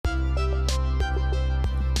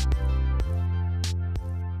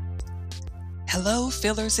Hello,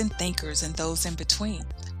 feelers and thinkers and those in between.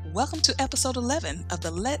 Welcome to episode 11 of the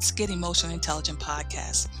Let's Get Emotionally Intelligent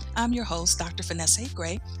podcast. I'm your host, Dr. Vanessa A.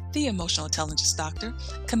 Gray, the Emotional Intelligence Doctor,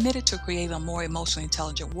 committed to create a more emotionally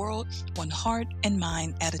intelligent world, one heart and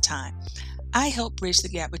mind at a time. I help bridge the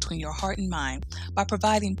gap between your heart and mind by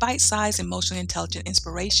providing bite-sized emotionally intelligent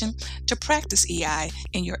inspiration to practice EI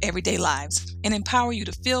in your everyday lives and empower you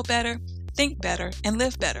to feel better, think better, and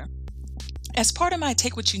live better. As part of my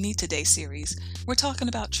Take What You Need Today series, we're talking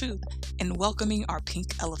about truth and welcoming our pink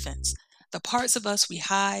elephants, the parts of us we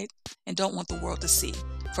hide and don't want the world to see,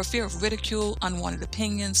 for fear of ridicule, unwanted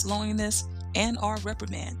opinions, loneliness, and or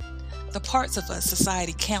reprimand. The parts of us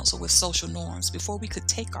society counsel with social norms before we could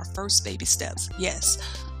take our first baby steps. Yes,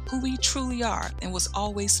 who we truly are and was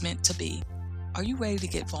always meant to be. Are you ready to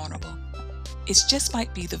get vulnerable? It just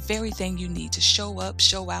might be the very thing you need to show up,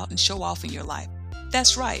 show out, and show off in your life.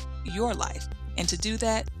 That's right, your life. And to do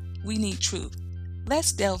that, we need truth.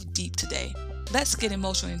 Let's delve deep today. Let's get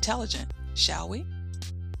emotionally intelligent, shall we?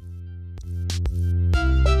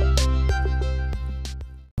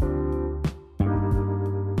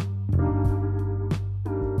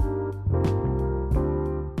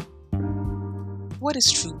 What is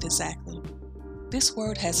truth exactly? This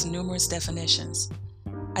word has numerous definitions.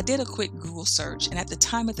 I did a quick Google search, and at the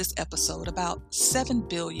time of this episode, about 7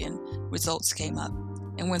 billion results came up.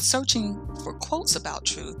 And when searching for quotes about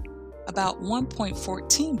truth, about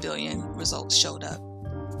 1.14 billion results showed up.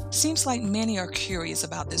 Seems like many are curious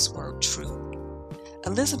about this word truth.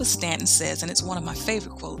 Elizabeth Stanton says, and it's one of my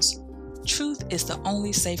favorite quotes, "Truth is the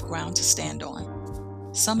only safe ground to stand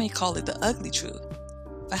on." Some may call it the ugly truth.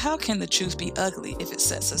 But how can the truth be ugly if it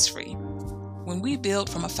sets us free? When we build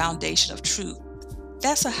from a foundation of truth,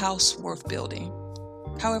 that's a house worth building.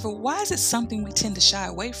 However, why is it something we tend to shy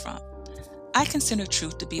away from? I consider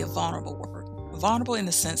truth to be a vulnerable word. Vulnerable in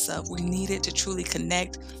the sense of we need it to truly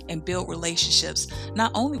connect and build relationships,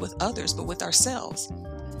 not only with others, but with ourselves.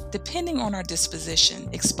 Depending on our disposition,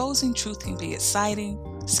 exposing truth can be exciting,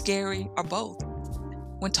 scary, or both.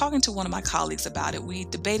 When talking to one of my colleagues about it, we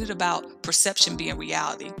debated about perception being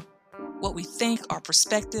reality. What we think, our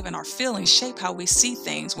perspective, and our feelings shape how we see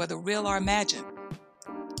things, whether real or imagined.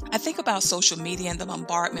 I think about social media and the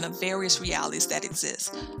bombardment of various realities that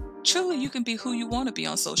exist. Truly, you can be who you want to be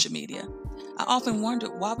on social media. I often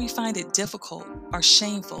wonder why we find it difficult or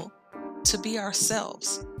shameful to be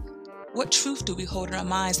ourselves. What truth do we hold in our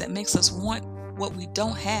minds that makes us want what we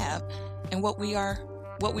don't have and what we are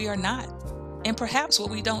not, and perhaps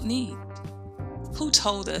what we don't need? Who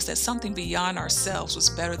told us that something beyond ourselves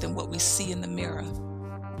was better than what we see in the mirror?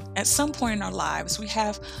 At some point in our lives, we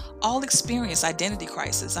have all experienced identity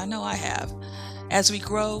crisis. I know I have. As we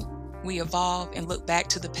grow, we evolve and look back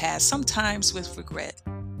to the past, sometimes with regret.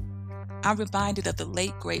 I'm reminded of the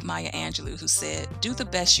late, great Maya Angelou, who said, "Do the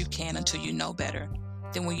best you can until you know better.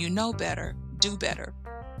 Then when you know better, do better."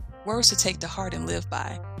 Words to take to heart and live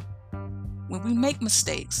by. When we make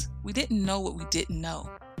mistakes, we didn't know what we didn't know.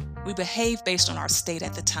 We behave based on our state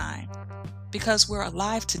at the time. Because we're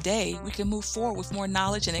alive today, we can move forward with more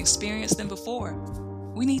knowledge and experience than before.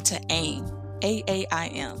 We need to aim,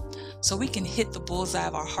 AAIM, so we can hit the bullseye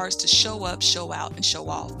of our hearts to show up, show out, and show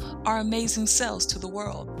off our amazing selves to the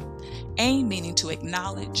world. Aim meaning to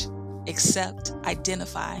acknowledge, accept,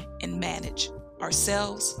 identify, and manage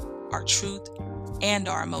ourselves, our truth, and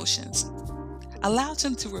our emotions. Allow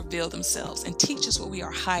them to reveal themselves and teach us what we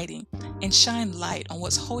are hiding and shine light on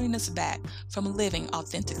what's holding us back from living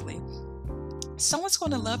authentically. Someone's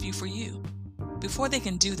going to love you for you. Before they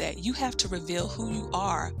can do that, you have to reveal who you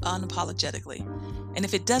are unapologetically. And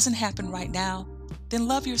if it doesn't happen right now, then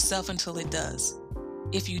love yourself until it does.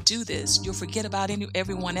 If you do this, you'll forget about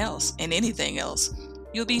everyone else and anything else.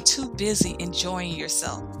 You'll be too busy enjoying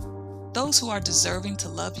yourself. Those who are deserving to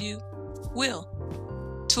love you will.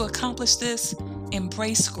 To accomplish this,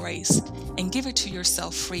 embrace grace and give it to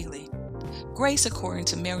yourself freely. Grace, according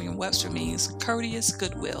to Merriam-Webster, means courteous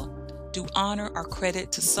goodwill. Do honor or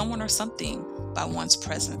credit to someone or something by one's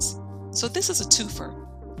presence. So this is a twofer.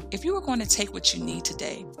 If you were going to take what you need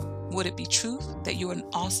today, would it be truth that you're an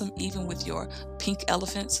awesome even with your pink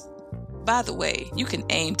elephants? By the way, you can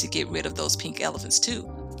aim to get rid of those pink elephants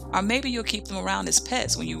too. Or maybe you'll keep them around as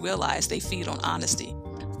pets when you realize they feed on honesty.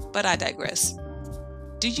 But I digress.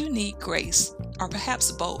 Do you need grace, or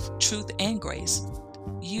perhaps both, truth and grace?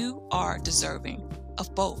 You are deserving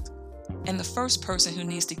of both. And the first person who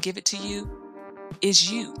needs to give it to you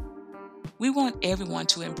is you. We want everyone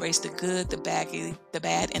to embrace the good, the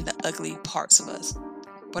bad, and the ugly parts of us.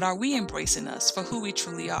 But are we embracing us for who we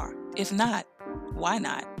truly are? If not, why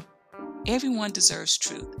not? Everyone deserves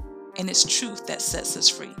truth, and it's truth that sets us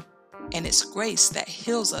free. And it's grace that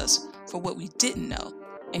heals us for what we didn't know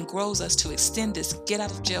and grows us to extend this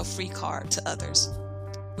get-out-of-jail-free card to others.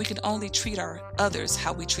 We can only treat our others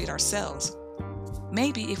how we treat ourselves.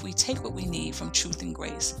 Maybe if we take what we need from truth and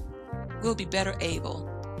grace, we'll be better able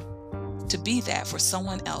to be that for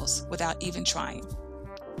someone else without even trying.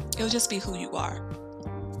 It'll just be who you are.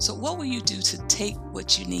 So what will you do to take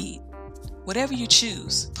what you need? Whatever you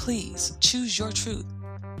choose, please choose your truth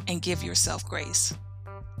and give yourself grace.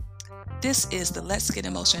 This is the Let's Get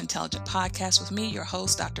Emotionally Intelligent podcast with me, your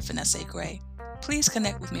host, Dr. Vanessa Gray. Please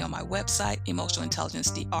connect with me on my website,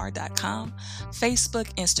 emotionalintelligencedr.com,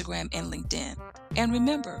 Facebook, Instagram, and LinkedIn. And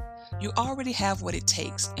remember, you already have what it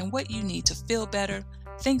takes and what you need to feel better,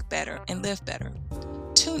 think better, and live better.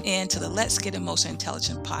 Tune in to the Let's Get Emotionally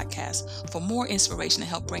Intelligent podcast for more inspiration to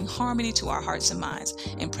help bring harmony to our hearts and minds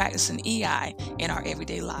in practicing EI in our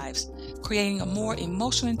everyday lives, creating a more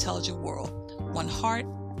emotionally intelligent world, one heart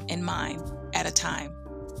and mind at a time.